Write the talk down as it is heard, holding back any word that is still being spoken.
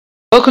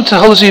Welcome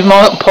to Halsey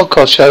Martin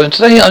podcast show, and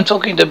today I'm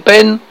talking to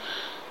Ben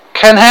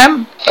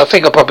Canham. I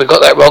think I probably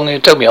got that wrong.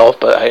 You told me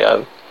off, but hey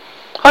ho.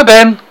 Hi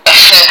Ben.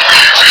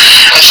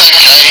 It's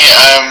okay.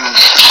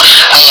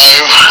 Hello,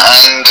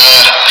 and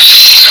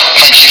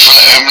thank you for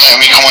letting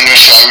me come on your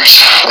show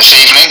this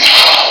evening.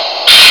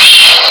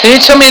 Can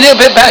you tell me a little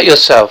bit about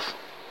yourself?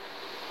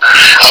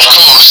 Of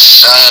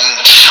course.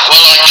 Well,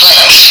 I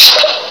collect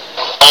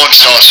odds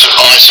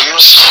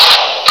items.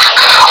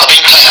 I've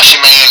been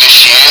collecting many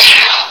this year.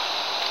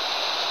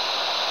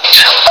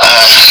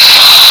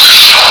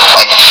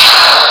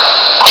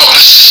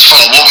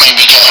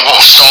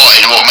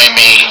 What made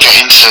me get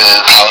into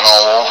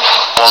paranormal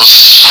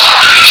was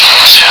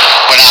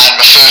when I had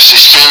my first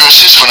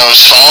experiences when I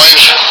was 5.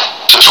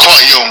 So it was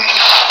quite young.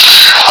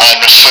 I had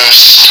my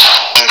first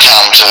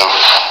encounter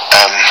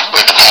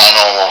with the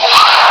paranormal.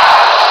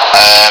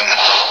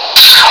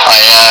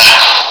 I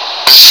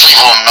was asleep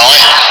one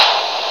night.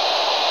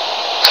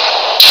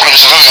 It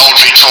was a very old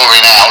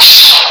Victorian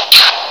house.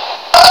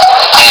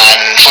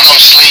 And when I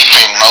was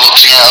sleeping, I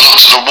looked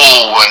at the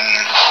wall and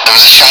there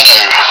was a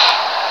shadow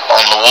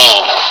on the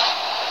wall.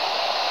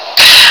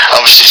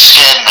 Obviously it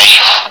scared me.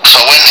 So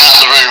I went out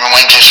of the room and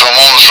went into my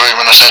mum's room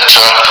and I said to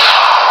her,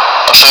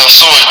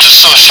 I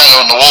saw a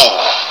shadow on the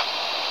wall.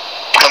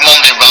 My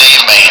mum didn't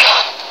believe me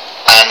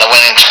and I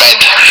went into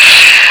bed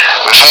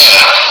with her.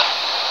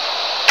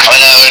 And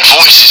I heard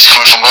voices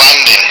coming from the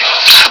landing,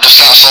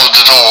 just outside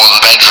the door of the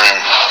bedroom,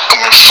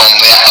 coming from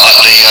the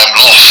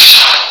loft.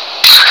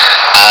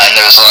 And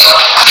there was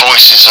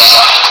voices that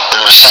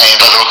were saying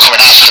that they were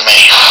coming after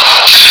me.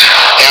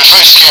 It was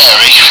very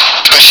scary,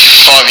 especially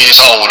for 5 years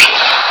old.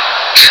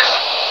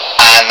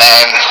 And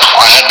then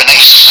I had the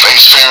next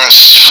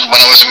experience when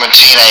I was in my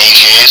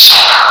teenage years,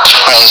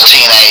 when I was a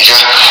teenager.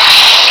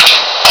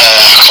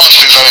 I can't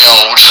be very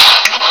old,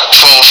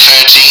 12,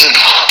 13,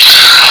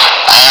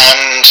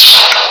 and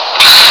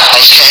I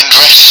was getting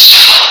dressed.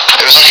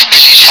 It was like a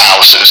village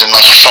house, it was in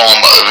like a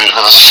farm,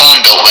 there was a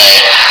farm built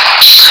there.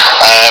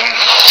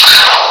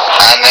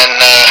 And then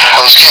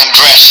I was getting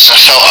dressed and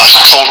I felt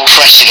a cold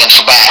press against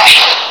my back.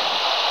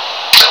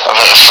 I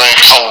felt a very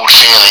cold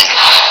feeling.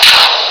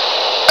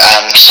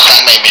 And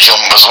that made me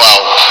jump as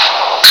well.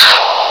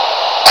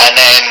 And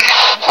then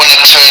when I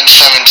turned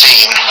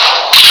 17,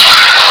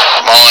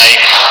 my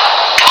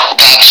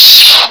dad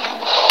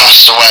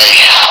passed away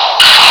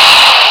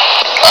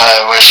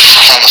with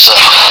cancer,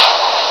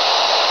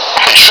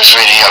 which was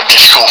really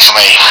difficult for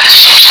me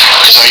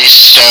because I used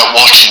to stay up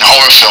watching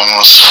horror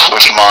films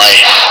with my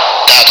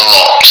dad a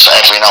lot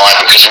every night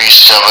because we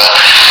used to have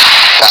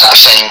that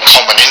same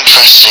common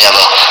interest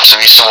together. So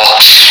we used to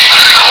watch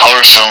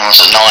horror films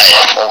at night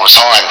all the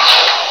time.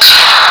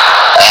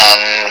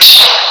 And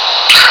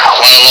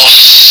when I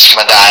lost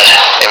my dad,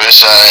 it really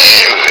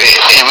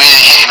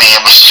hit me,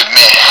 I must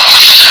admit. I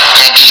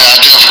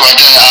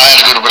had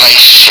a good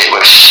relationship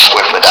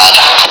with my dad,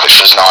 which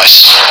was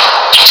nice.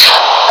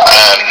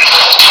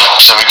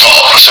 So we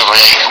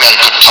had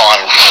a good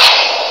time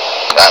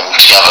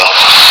together.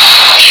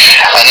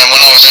 And then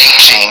when I was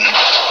 18,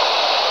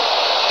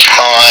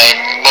 my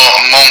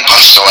mum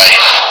passed away.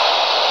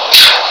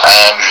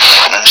 And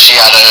she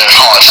had a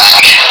heart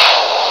attack,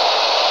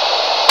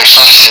 which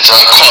lasted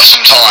quite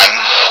some time.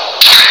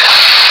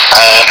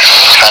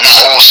 And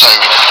that also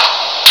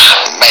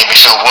made me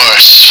feel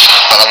worse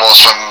than I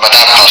was when my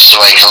dad passed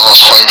away, because I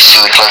lost both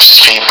of the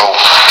closest people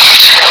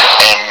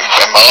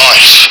in my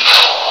life.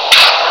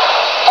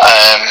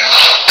 And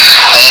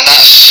then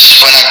that's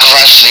when I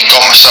gradually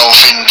got myself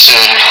into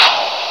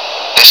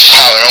this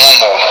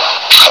paranormal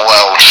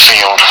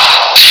field,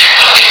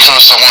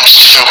 because I wanted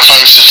to feel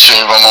closer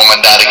to my mum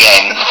and dad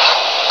again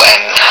when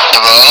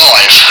they were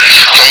alive.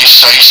 I used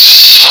to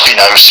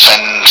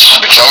spend the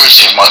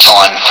majority of my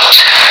time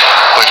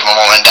with my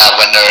mum and dad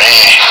when they were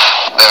here.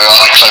 They were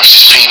like the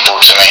closest people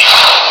to me.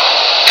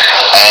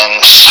 And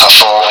I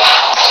thought,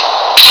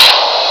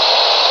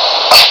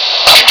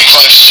 I could be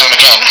closer to them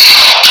again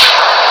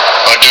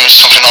by doing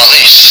something like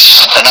this.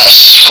 And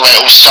that's where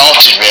it all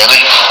started,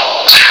 really.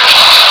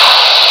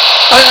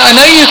 I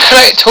know you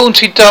collect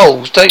haunted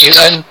dolls, don't you?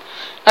 And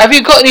have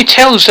you got any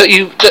tales that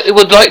you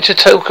would like to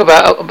talk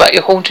about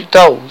your haunted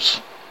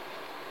dolls?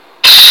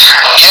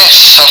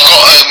 Yes, I've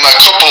got a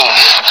couple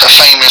of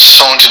famous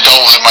haunted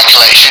dolls in my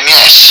collection,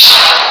 yes.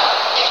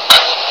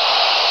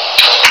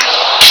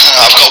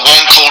 I've got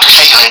one called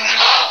Caitlin,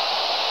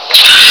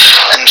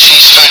 and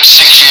she's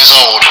 36 years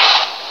old,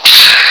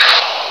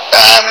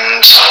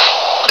 and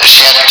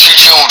she had 2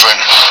 children,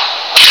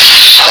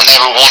 and they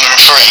were 1 and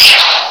 3.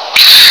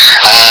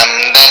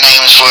 Their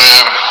names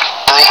were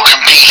Brooke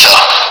and Peter.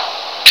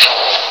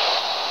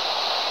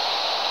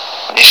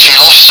 She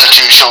lost her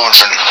 2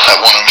 children at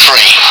 1 and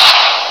 3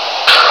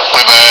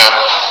 with a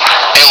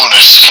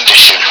illness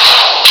condition.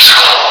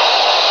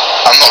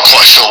 I'm not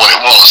quite sure what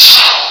it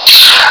was,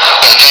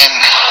 but then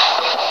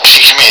she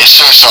committed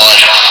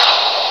suicide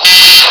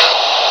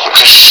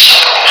because she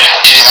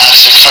didn't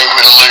actually cope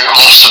with the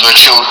loss of the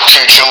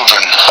 2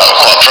 children that were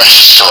quite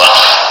precious to her.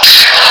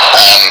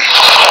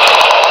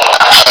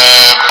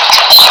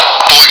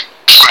 Her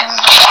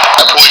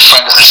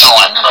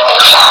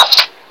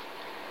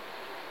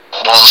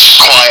was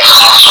quite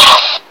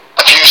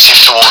abusive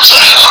towards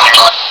her.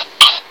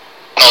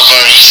 Not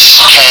very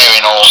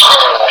caring or,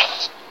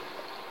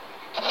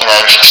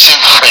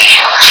 sympathy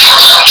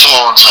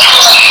towards her.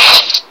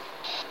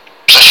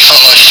 So she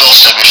felt like she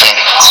lost everything.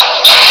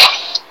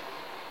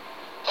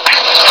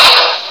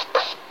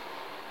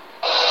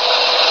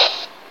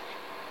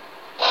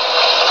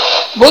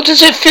 What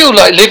does it feel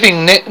like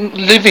living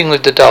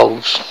with the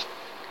dolls?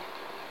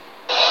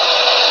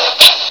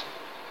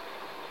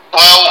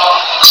 Well,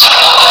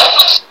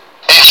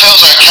 it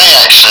feels okay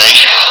actually.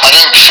 I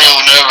don't feel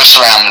nervous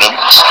around them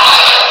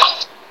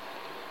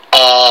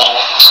or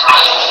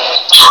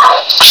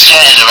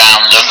scared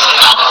around them.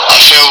 I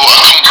feel a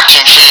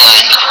comforting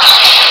feeling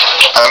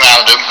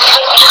around them.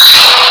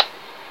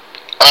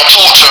 And I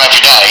talk to them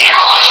every day.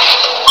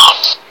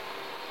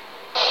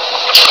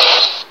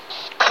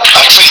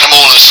 I treat them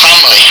all as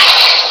family.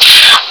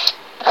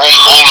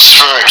 All the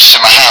spirits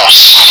in my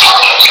house.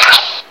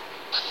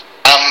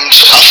 And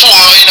I thought,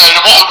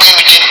 what made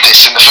me did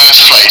this in the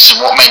first place and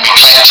what made me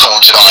collect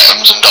haunted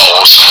items and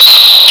dolls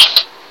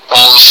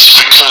was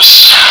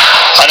because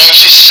I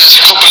noticed there's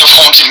a couple of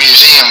haunted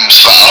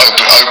museums that are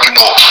opened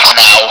up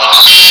now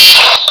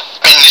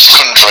in this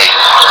country.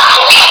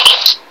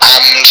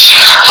 And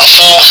I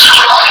thought,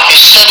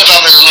 instead of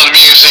having another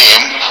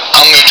museum,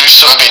 I'm going to do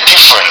something a bit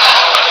different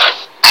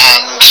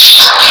and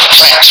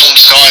collect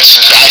haunted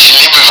items that actually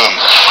live with them.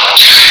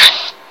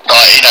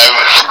 Like,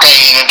 day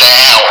in and day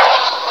out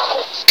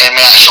in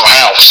my actual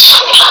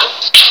house,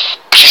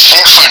 which is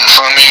different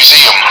from a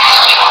museum.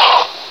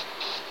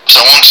 So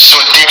I wanted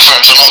something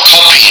different, so I'm not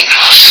copying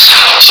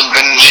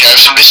something,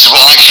 this is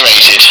what I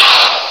created.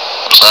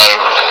 So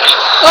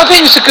I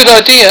think it's a good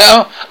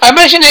idea. I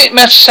imagine it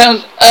must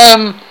sound,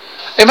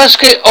 it must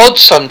get odd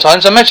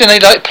sometimes. I imagine they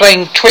like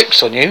playing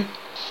tricks on you.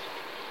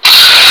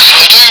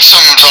 They do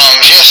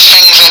sometimes, yes,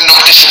 things end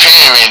up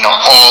disappearing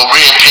or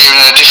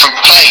reappearing in a different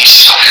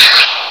place.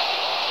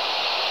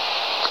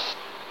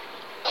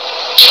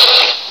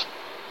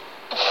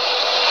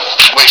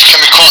 Which can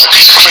be quite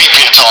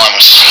creepy at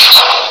times.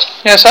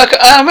 Yes,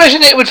 I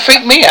imagine it would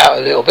freak me out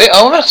a little bit,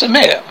 I must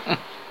admit.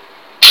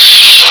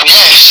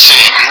 Yes,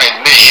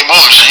 it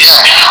would,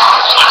 yeah.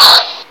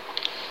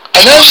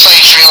 People say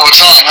to me all the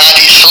time, how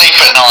do you sleep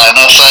at night? And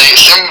I say,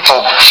 it's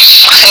simple.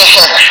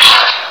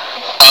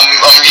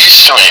 I'm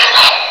used to it.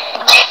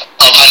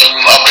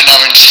 I've been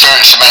having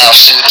spirits in my house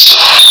since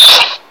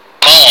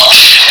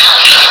March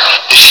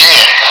this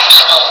year.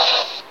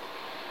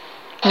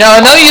 Now, I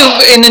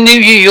know in the new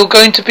year you're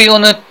going to be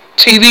on a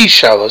TV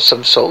show of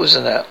some sort,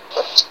 isn't it?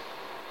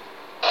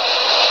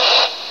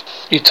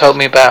 You told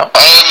me about.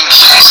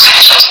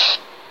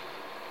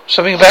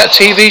 Something about a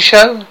TV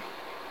show?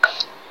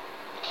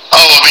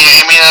 Oh,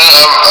 you mean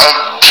a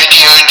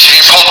video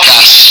interview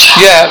podcast?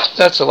 Yeah,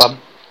 that's the one.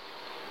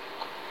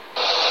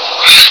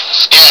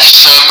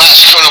 Yes,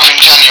 that's coming up in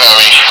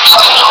January.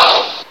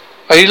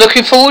 Are you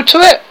looking forward to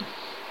it?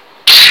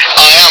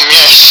 I am,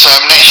 yes.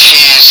 Next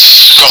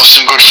year's got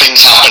some good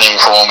things happening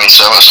for me,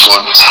 so that's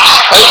good.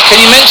 Can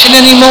you mention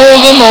any more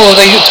of them, or are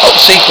they top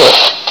secret?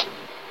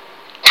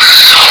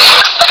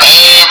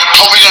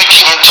 Probably going to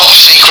keep them top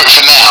secret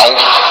for now.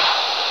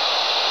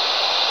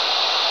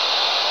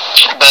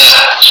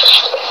 But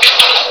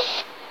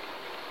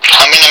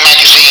I'm in a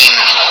magazine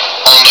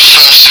on the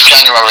 1st of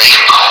January,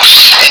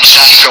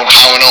 International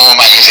Paranormal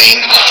Magazine.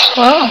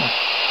 Oh,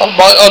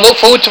 I look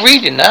forward to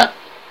reading that.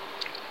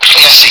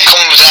 Yes, it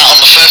comes out on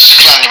the 1st of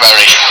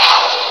January.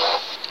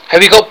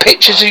 Have you got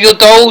pictures of your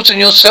dolls and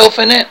yourself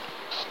in it?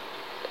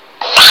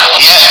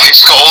 Yeah,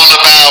 it's got all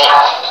about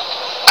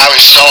how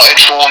it started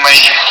for me,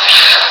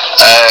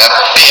 a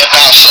bit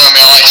about some of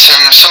my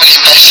items, some of the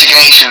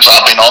investigations that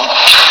I've been on,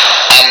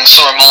 and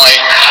some of my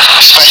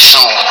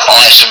special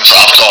items that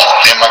I've got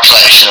in my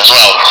collection as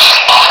well.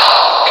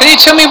 Can you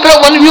tell me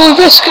about one of your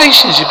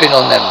investigations you've been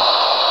on then?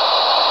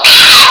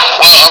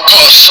 Well, I've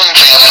got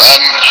something,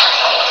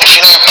 if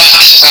you know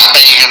Baxter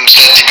Bacon's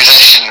Deadly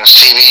Possessions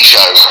TV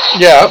show,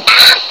 yeah.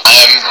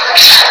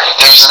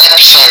 There was an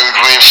episode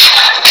with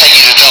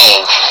Peggy the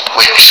doll,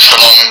 which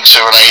belonged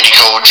to a lady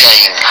called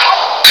Jane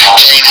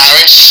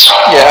Harris.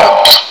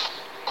 Yeah.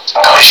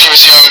 She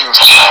was the owner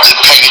of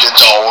Peggy the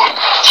doll.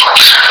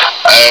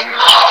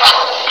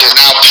 There's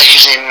now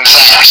Peggy's in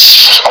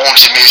Zach's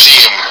Haunted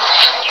Museum.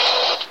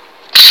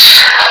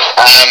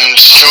 And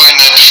during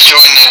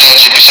the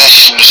Deadly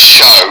Possessions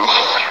show,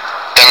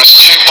 there was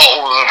 2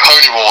 bottles of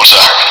holy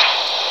water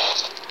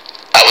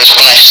that was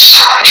blessed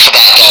for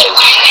that doll.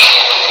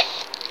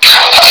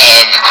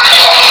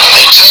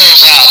 It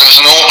turns out there was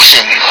an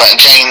auction that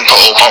Jane put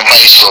up on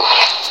Facebook,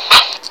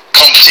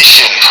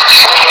 competition,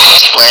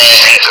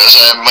 where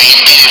we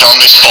bidded on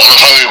this bottle of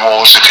holy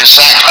water because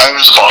Zach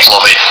owns a bottle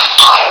of it,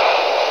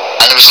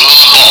 and there was a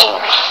lower bottle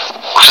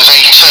because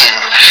they need 2,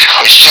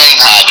 which Jane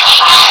had,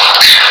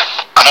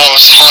 and I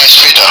was the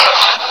highest bidder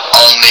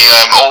on the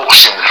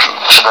auction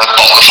for the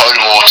bottle of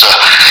holy water,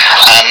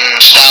 and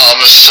now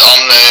I'm the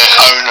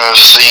owner of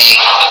the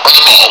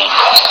other bottle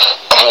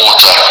of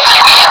water.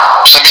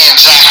 So me and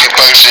Zach have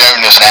both to the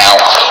owners now.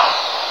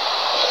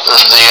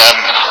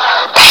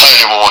 The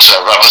holy water,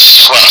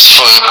 that's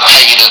for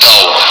Peggy the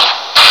doll.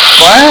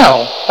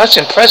 Wow, that's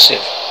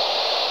impressive.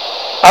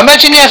 I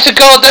imagine you have to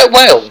guard that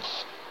well.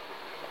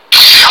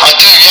 I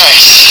do,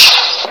 yes.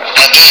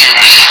 I do.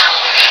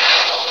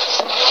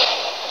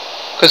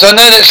 Because I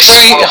know that's a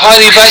very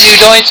highly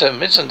valued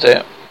item, isn't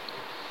it?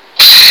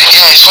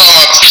 Yeah, it's one of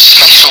my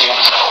special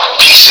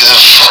pieces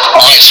of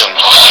item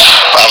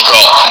that I've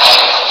got.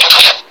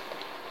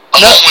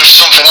 Along with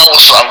something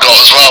else that I've got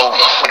as well,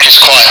 which is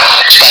quite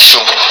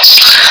special.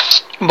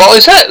 What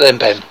is that then,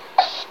 Ben?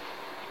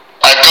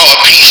 I've got a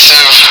piece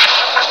of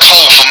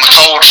coal from the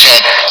coal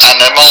shed and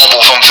a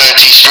marble from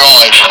 30th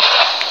Drive.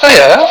 Oh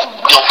yeah?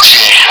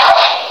 Yorkshire.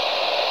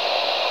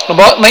 And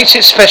what makes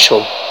it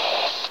special?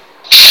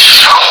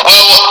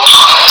 Well,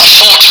 I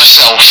thought to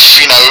myself,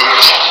 you know,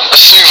 a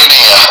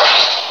souvenir.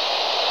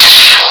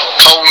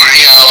 Coal,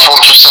 you know, I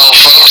thought to myself,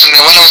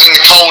 when I was in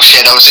the coal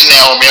shed, I was in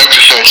there on my own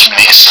for 30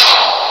 minutes.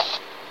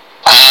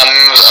 And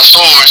I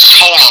saw there was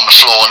coal on the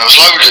floor and there was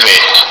loads of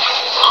it.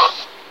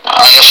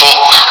 And I thought,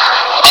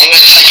 I'm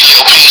going to take a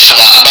little piece of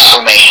that back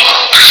with me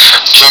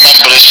to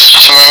remember this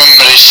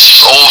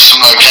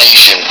awesome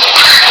location.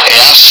 It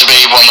has to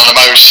be one of the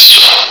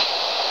most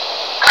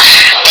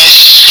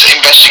best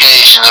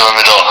investigations I've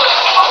ever done.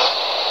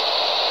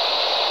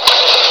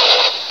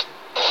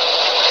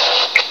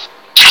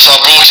 So I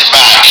brought it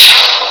back,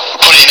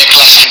 put it in a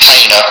glass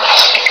container,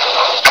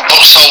 and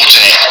put salt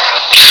in it.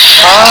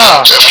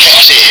 Ah. So I've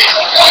kept it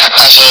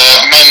as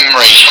a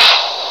memory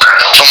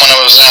from when I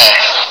was there.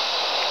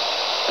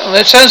 Well,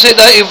 it sounds like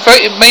that it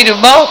made a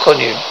mark on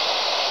you.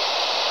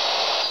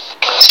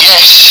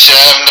 Yes, the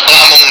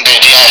Black Monk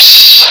did,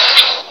 yes.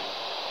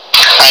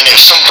 And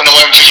it's something I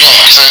won't forget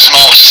because those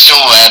marks are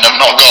still there and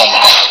have not gone.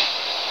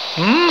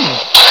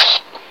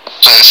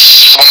 So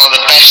it's one of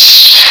the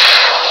best,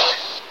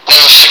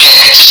 never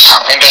forget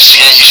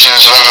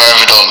investigations I've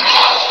ever done.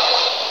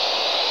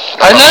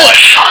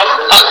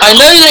 I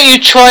know that you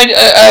tried.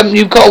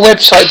 You've got a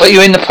website, but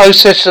you're in the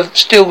process of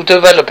still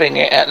developing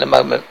it at the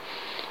moment.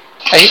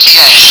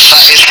 Yes,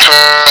 that is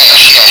correct.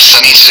 Yes, I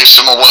need to do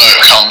some more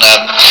work on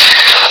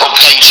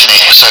updating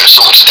it so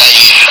it's up to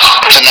date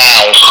to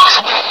now.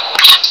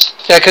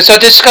 Yeah, because I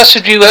discussed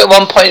with you at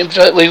one point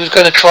that we was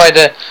going to try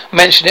to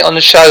mention it on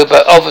the show,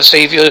 but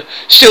obviously if you're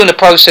still in the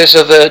process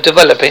of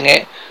developing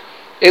it,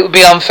 it would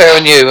be unfair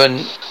on you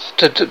and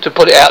to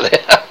put it out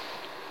there.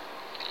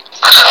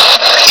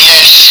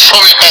 Yes,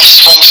 probably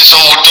best once it's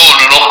all done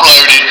and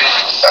uploaded,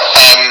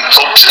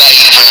 up to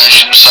date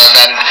version, so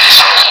then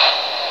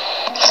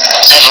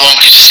everyone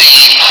can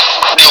see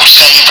the up to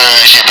date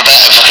version. It'd be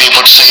better for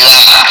people to see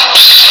that.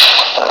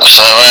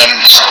 So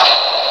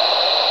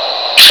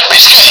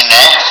it's getting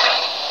there.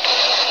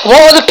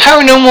 What are the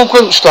paranormal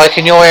groups like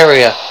in your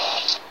area?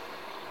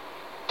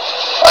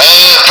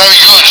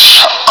 Very good.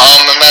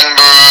 I'm a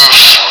member of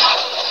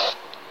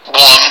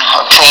one,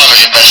 a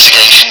private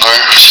investigation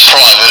group. It's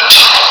private.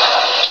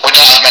 We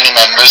don't have many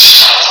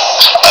members.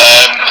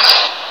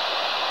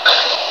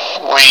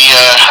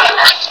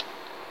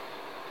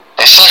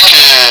 It's like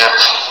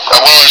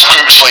one of those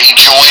groups where you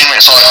join,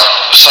 it's like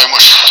so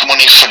much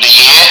money for the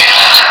year.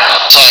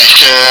 It's like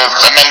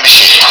a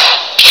membership.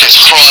 It's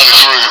a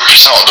private group,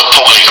 it's not the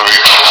public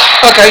group.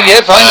 Okay, yeah,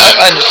 fine,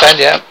 I understand,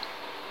 yeah.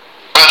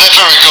 But they're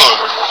very good.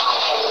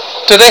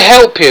 Do they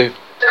help you?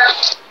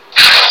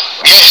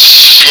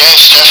 Yes,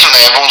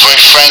 definitely. Everyone's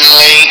very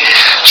friendly.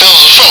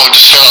 We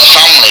just feel like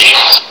family.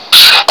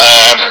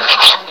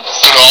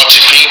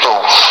 Good-hearted people.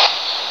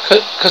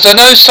 Because I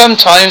know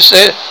sometimes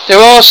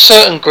there are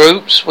certain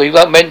groups we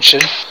won't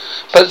mention,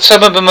 but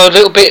some of them are a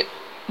little bit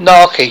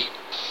narky.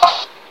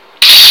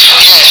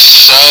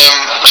 Yes,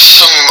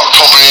 some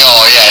probably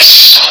are,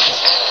 yes.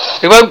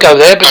 We won't go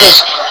there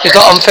because it's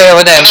not unfair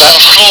on them. No,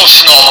 of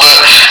course not,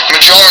 but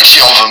majority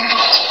of them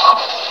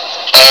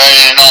are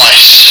really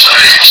nice.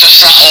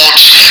 Just that odd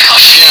few,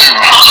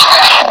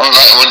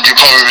 that would you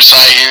probably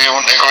say you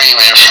wouldn't agree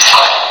with.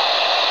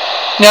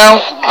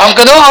 Now, I'm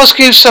going to ask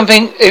you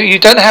something. You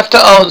don't have to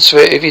answer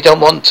it if you don't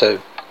want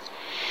to.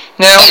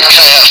 Now, okay,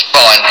 that's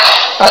fine.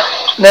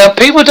 Now,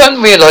 people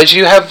don't realise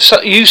you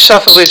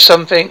suffer with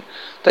something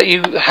that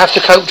you have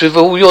to cope with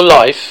all your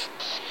life,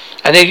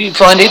 and you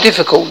find it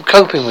difficult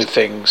coping with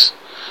things.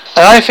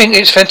 And I think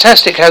it's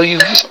fantastic how you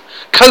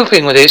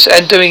coping with this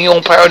and doing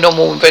your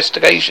paranormal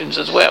investigations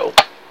as well.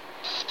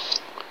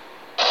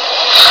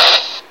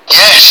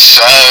 Yes,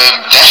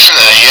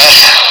 definitely,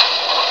 yeah.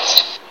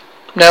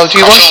 Now, do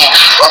you want?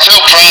 I feel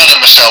proud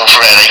of myself,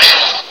 really.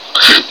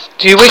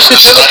 Do you wish to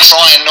tell? I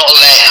try and not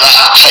let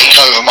that take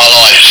over my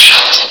life.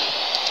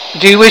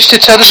 Do you wish to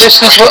tell the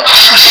listeners what?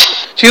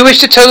 Do you wish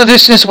to tell the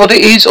listeners what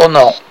it is or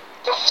not?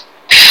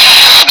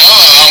 No,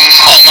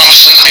 I'm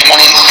absolutely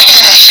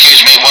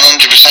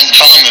 100%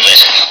 fine with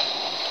it.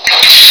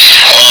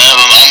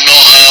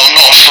 I'm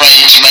not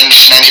afraid to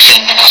mention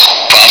anything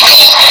that I've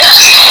got.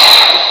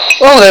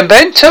 Well then,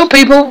 Ben, tell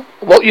people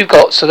what you've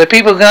got so that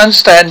people can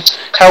understand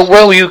how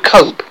well you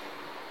cope.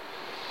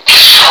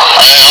 I've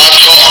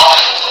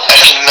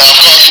got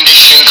a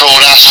condition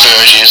called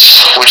Asperger's,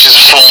 which is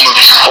a form of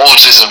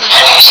autism,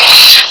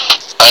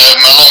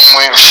 along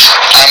with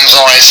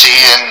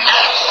anxiety and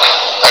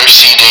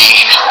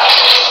OCD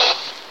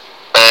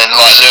and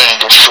like learning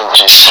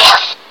difficulties.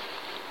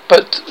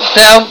 But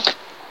now,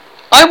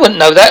 I wouldn't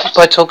know that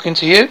by talking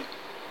to you.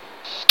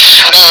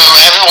 No,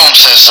 everyone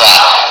says that.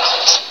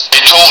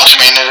 They talk to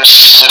me and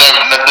they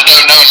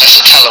don't know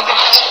unless I tell them.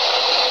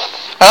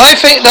 And I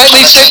think, like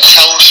we said,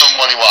 tell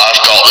somebody what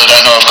I've got, they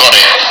don't know I've got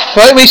it.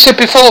 Like we said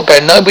before,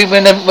 Ben,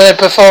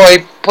 before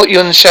I put you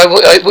on the show,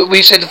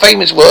 we said the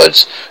famous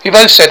words. We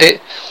both said it.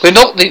 We're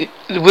not the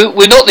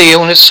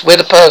illness. We're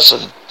the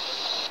person.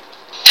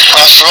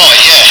 That's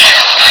right, yeah.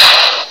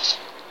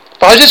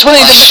 But I just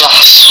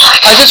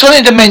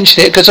wanted to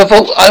mention it because I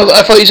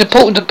thought it's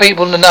important to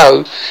people to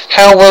know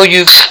how well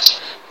you've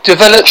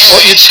developed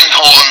what you. It's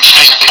important for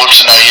people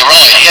to know. You're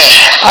right,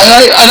 yeah.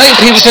 I like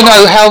people to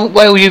know how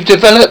well you've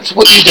developed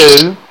what you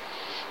do.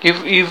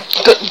 You've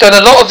done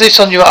a lot of this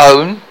on your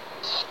own,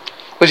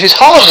 which is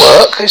hard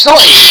work. It's not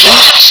easy.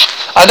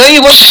 I know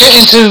you want to get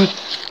into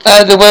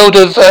the world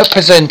of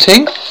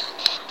presenting,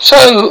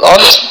 so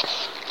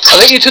I'll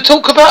let you to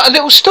talk about a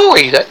little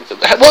story.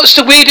 What's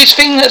the weirdest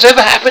thing that's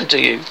ever happened to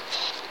you?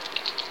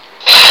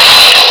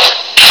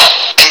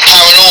 In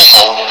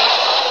paranormal?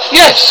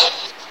 Yes.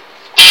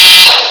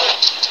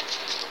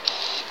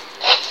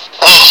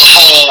 Well, the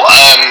whole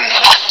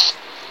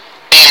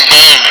being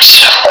burnt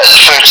at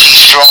the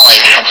 30th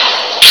Drive,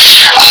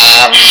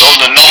 all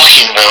the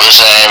knocking that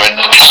was there and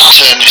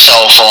turned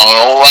itself on and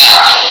all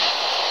that.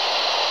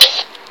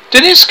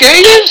 Did it scare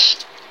you?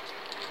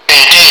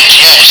 It did,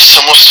 yes,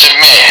 I must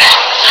admit.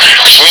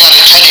 Because we had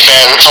a teddy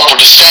bear at the top of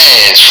the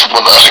stairs,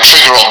 with like a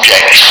trigger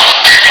object.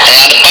 It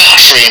had a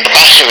battery in the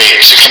back of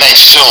it to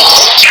connect it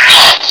up.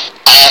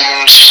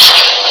 And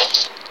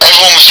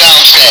everyone was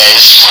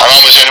downstairs, and I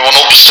was the only one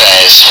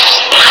upstairs.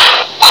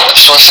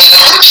 So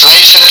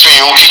they said to me,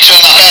 well, can you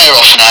turn that bear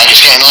off now,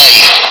 it's getting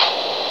late.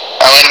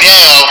 I went,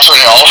 yeah, I'll turn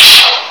it off.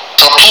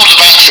 So I pulled the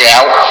battery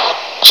out,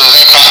 so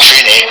there's no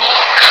battery in it.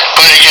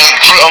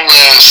 Put it on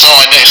the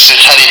side next to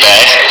the teddy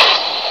bear.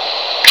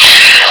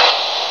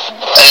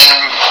 And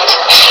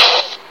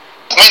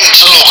went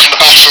to look and the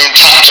bathroom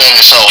tap turned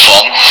itself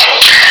on.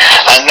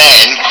 And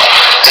then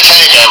the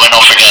teddy bear went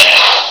off again.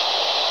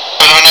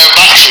 But there was no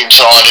battery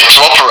inside it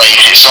to operate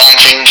it, so I'm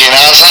thinking,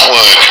 how does that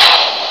work?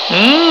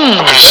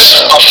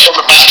 Because I took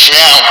the battery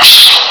out,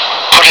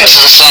 put it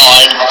to the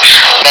side,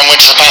 and then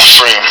went to the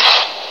bathroom.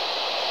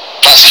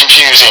 That's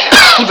confusing.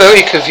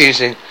 Very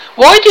confusing.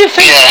 Why do you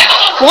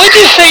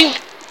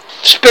think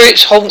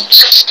spirits haunt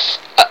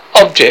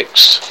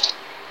objects?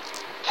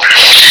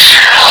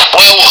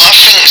 Well, I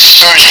think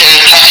spirits can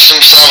attach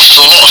themselves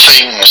to a lot of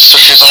things,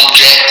 such as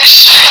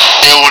objects,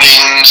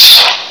 buildings,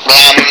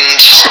 land,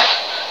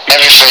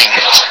 everything.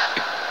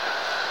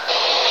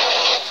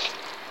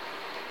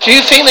 Do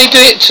you think they do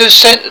it to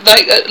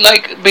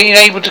like being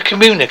able to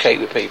communicate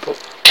with people?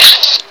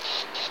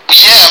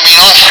 Yeah, I mean,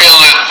 I feel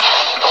that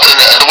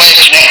the way of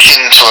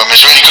connecting to them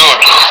is really good.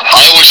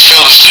 I always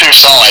feel there's two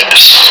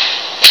sides.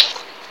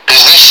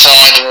 There's this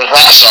side and there's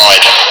that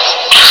side.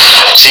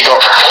 So you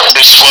got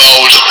this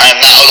world and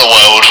that other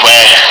world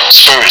where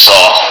spirits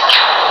are.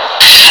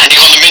 And you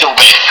got the middle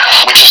bit,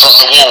 which is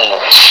like the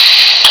wall.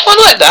 I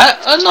like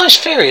that. A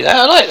nice theory, that.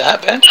 I like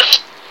that, Ben.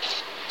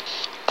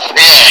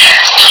 Yeah.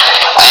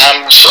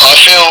 So I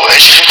feel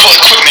if you put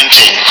equipment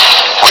in,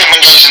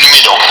 equipment goes in the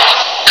middle.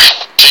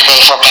 So you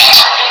both have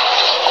that.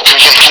 You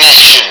get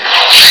connection.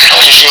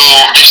 Because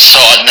you're this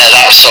side and they're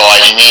that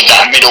side, you need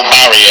that middle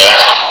barrier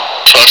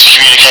to be able to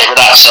communicate with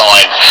that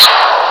side.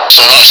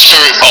 So like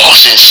spirit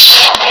boxes,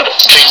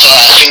 things like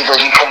that, things that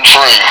can come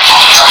through.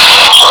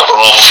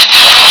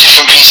 Or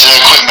different pieces of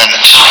equipment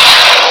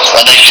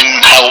that they can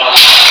help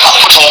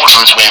talk to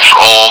us with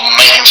or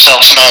make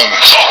themselves known.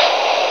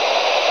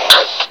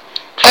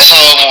 That's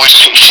how I've always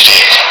pictured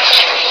it.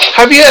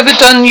 Have you ever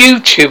done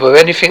YouTube or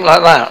anything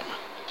like that?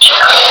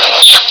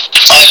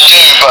 I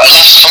do, but the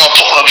last time I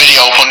put a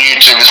video up on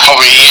YouTube was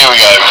probably a year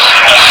ago.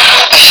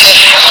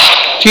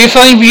 Do you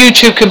find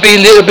YouTube can be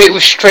a little bit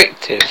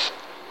restrictive?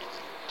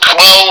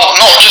 Well,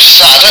 not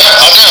just that.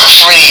 I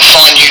don't really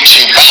find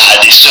YouTube bad.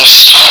 It's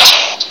just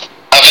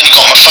I've only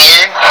got my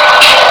phone.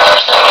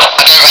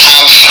 I don't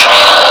have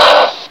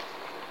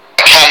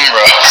a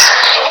camera,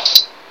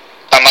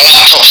 and my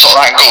laptop's not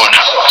that good.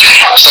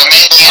 So I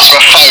mainly use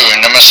my phone,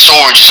 and my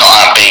storage is not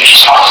that big.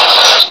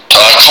 So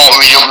I can't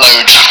really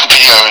upload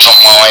videos on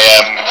my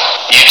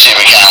YouTube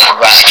account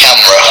without a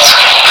camera,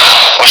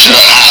 which I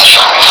don't have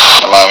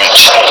at the moment.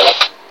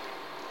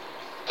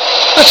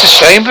 That's a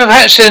shame.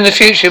 Perhaps in the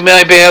future you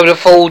may be able to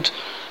afford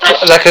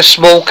like a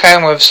small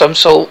camera of some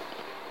sort.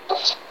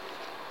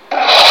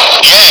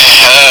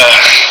 Yeah,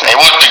 it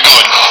would be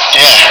good.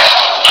 Yeah.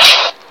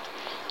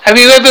 Have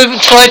you ever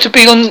tried to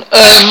be on,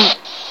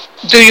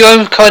 do your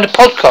own kind of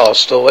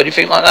podcast or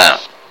anything like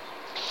that?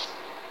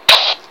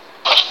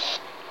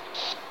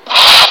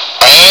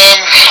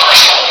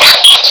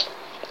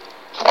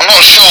 I'm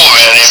not sure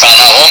really about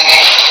that one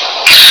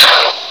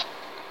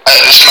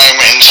at this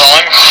moment in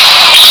time.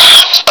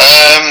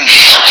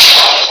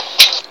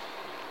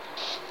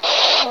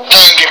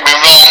 Don't get me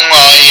wrong,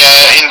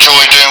 I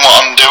enjoy doing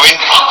what I'm doing.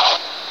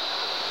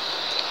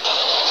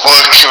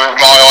 Working with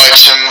my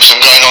items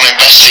and going on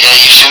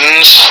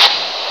investigations,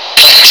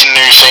 collecting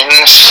new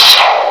things,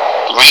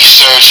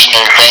 researching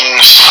new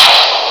things,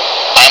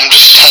 and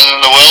just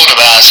telling the world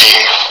about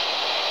it.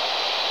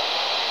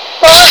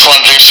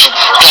 I'm just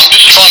trying to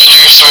do something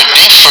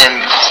different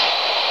than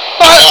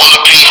what other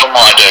people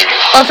might do.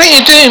 I think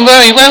you're doing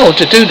very well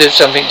to do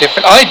something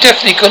different. I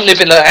definitely couldn't live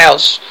in a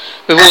house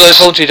with all those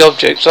haunted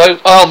objects.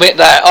 I'll admit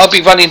that. I'll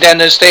be running down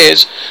those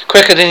stairs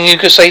quicker than you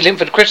could say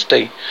Linford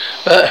Christie.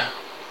 But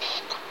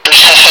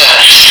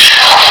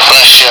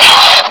bless you.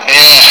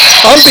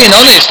 Yeah. I'm being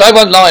honest. I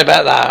won't lie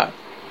about that.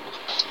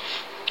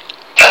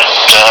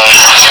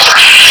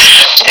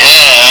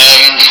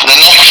 The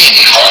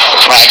knocking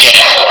that I get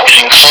is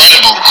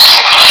incredible.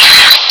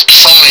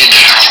 Solid.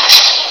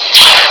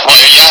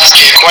 Like you ask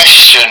it a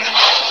question,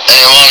 and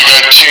it'll either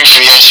go 2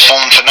 for yes,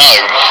 1 for no.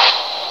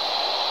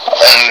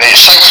 And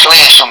it's so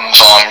clear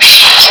sometimes.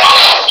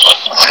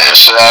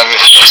 It's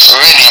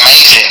really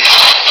amazing.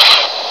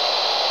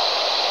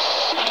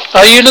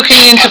 Are you looking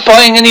into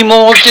buying any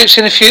more objects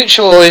in the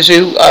future, or are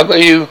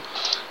you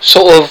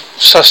sort of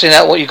sussing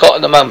out what you got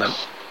at the moment?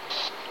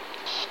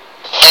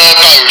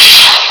 Both.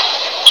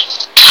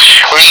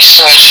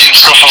 Researching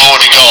stuff I've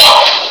already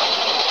got,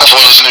 as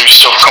well as new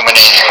stuff coming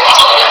in.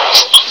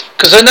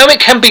 Because I know it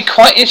can be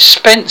quite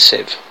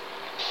expensive.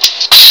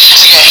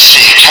 Yes,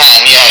 it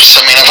can, yes.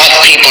 I mean, I've had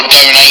people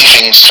donate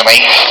things to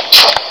me,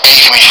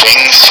 give me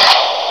things.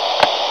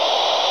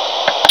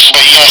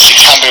 But yes, it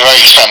can be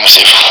very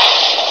expensive.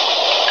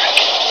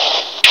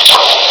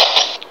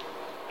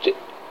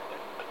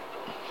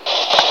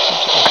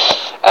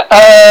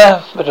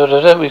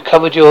 We've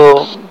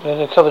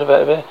covered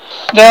about it.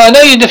 Now I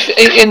know in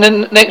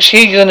the next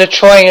year you're going to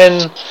try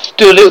and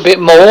do a little bit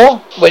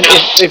more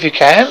if you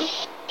can.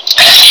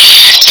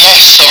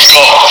 Yes, I've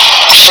got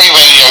 3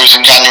 radios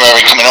in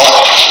January coming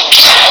up.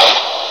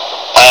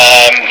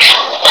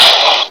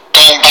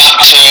 Going back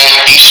to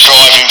East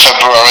Drive in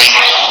February,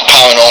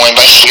 paranormal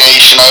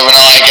investigation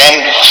overnight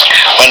again,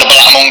 when the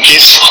Black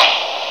Monkeys.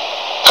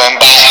 Going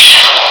back.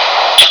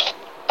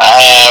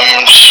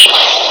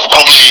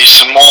 Probably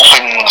some more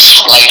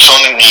things later on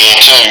in the year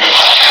too.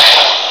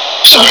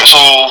 So it's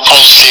all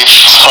positive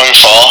so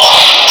far.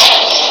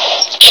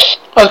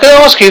 I was going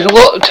to ask you,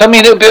 tell me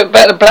a little bit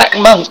about the Black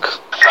Monk.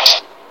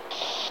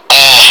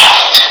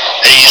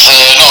 He's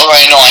not a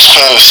very nice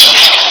person.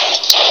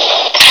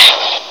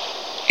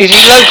 Is he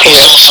local?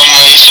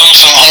 He's done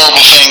some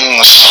horrible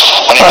things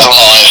when he was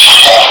alive.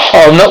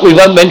 Oh, no, we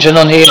won't mention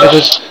on here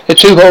because they're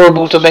too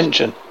horrible to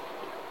mention.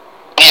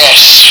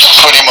 Yes,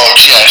 pretty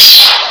much,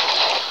 yes.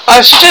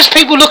 I suggest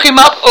people look him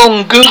up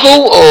on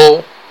Google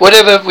or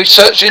whatever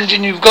research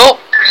engine you've got,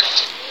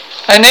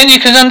 and then you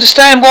can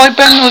understand why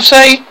Ben would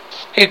say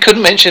he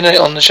couldn't mention it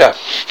on the show.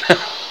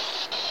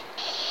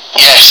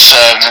 Yes,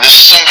 there's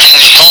some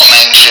things you can't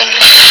mention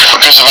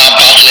because of how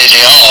badly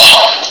they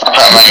are, if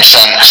that makes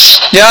sense.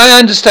 Yeah, I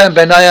understand,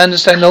 Ben. I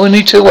understand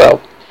only too well.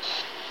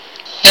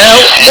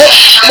 Now,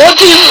 what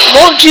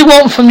do you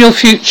want from your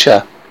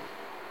future?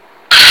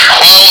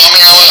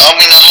 Well, I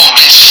mean, a lot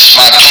of this is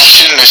my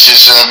passion. This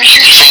is a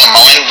huge thing of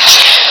mine.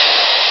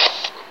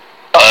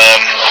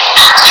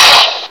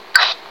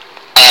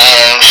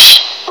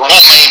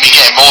 What made me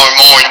get more and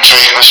more into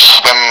it was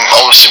when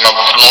obviously I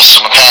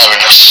lost my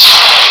parents.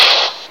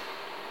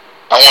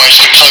 I wanted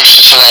to be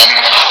closer to them,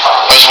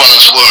 as well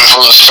as work with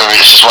other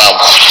spirits as well.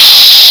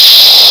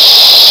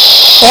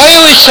 I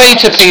always say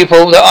to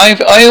people that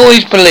I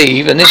always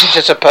believe, and this is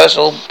just a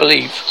personal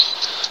belief,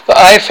 that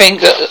I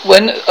think that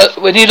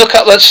when you look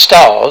up at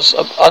stars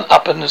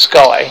up in the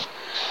sky,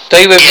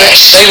 they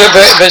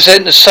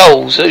represent the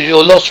souls of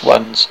your lost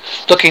ones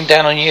looking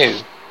down on you.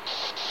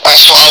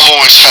 That's what I've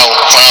always felt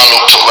when I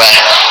looked up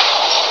there.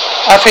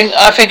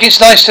 I think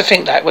it's nice to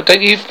think that,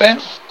 don't you, Ben?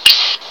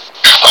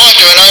 I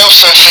do, and I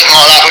also think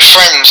like that with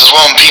friends as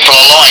well, and people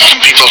I like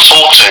and people I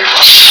talk to.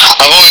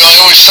 I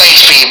always say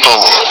to people,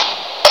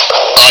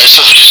 like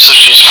such as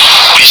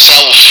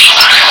yourself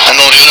and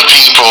all the other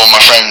people,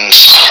 my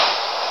friends,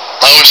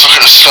 I always look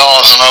at the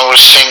stars and I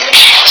always think,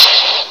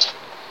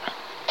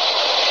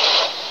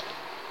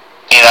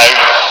 you know,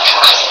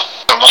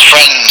 of my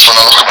friends when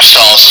I look at the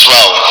stars as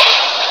well.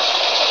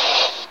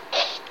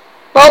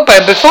 Well,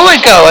 Ben, before I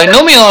go, I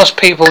normally ask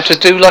people to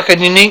do like a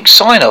unique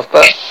sign-off,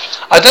 but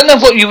I don't know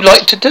what you would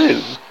like to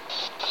do.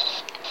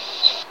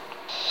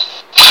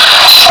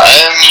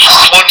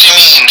 What do you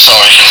mean,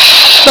 sorry?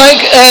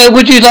 Like,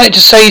 would you like to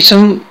say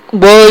some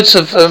words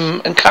of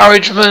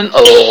encouragement,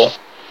 or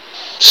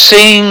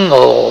sing,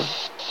 or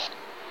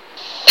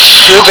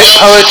do a bit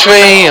of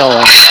poetry,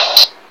 or...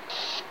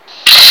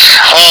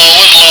 Well, I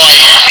would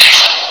like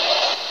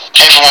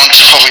everyone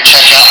to probably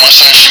check out my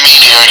social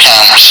media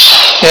accounts.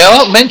 Yeah,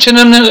 I'll mention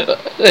them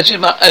as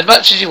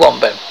much as you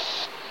want, Ben.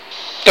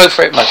 Go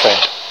for it, my friend.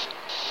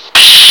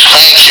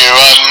 Thank you.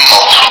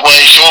 Well,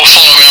 you can all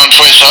follow me on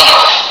Twitter.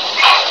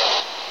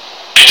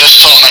 If you just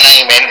type my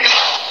name in,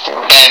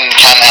 Ben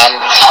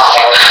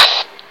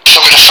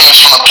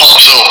just when I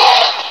popped up.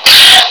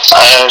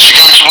 If you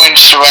go to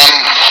Instagram,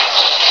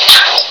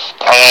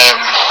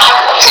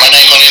 my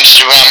name on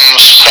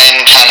Instagram's Ben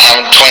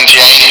Canham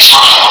 28.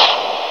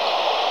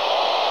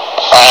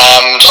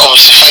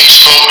 Obviously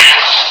Facebook,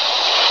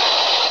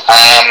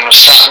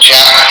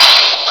 Snapchat.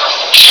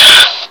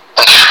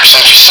 So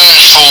if you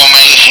search for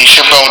me, you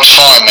should be able to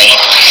find me.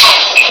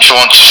 If you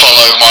want to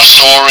follow my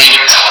story,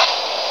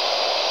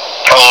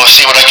 or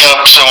see what I get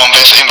up to on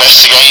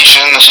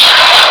investigations,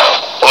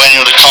 or any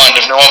other kind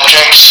of new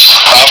objects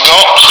that I've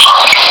got,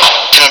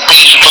 then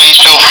please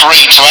feel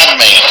free to add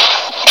me,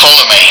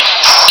 follow me.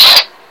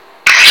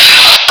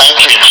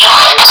 Thank you.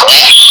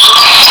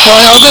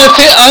 Right,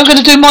 I'm going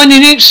to do mine. You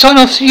need to sign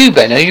off to you,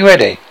 Ben. Are you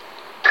ready?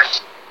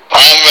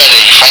 I am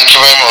ready. Thank you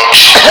very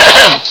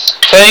much.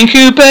 Thank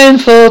you, Ben,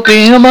 for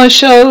being on my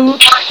show.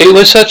 It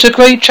was such a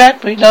great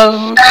chat, we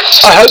know.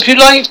 I hope you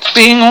liked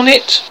being on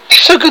it.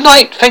 So good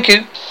night. Thank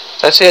you.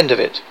 That's the end of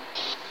it.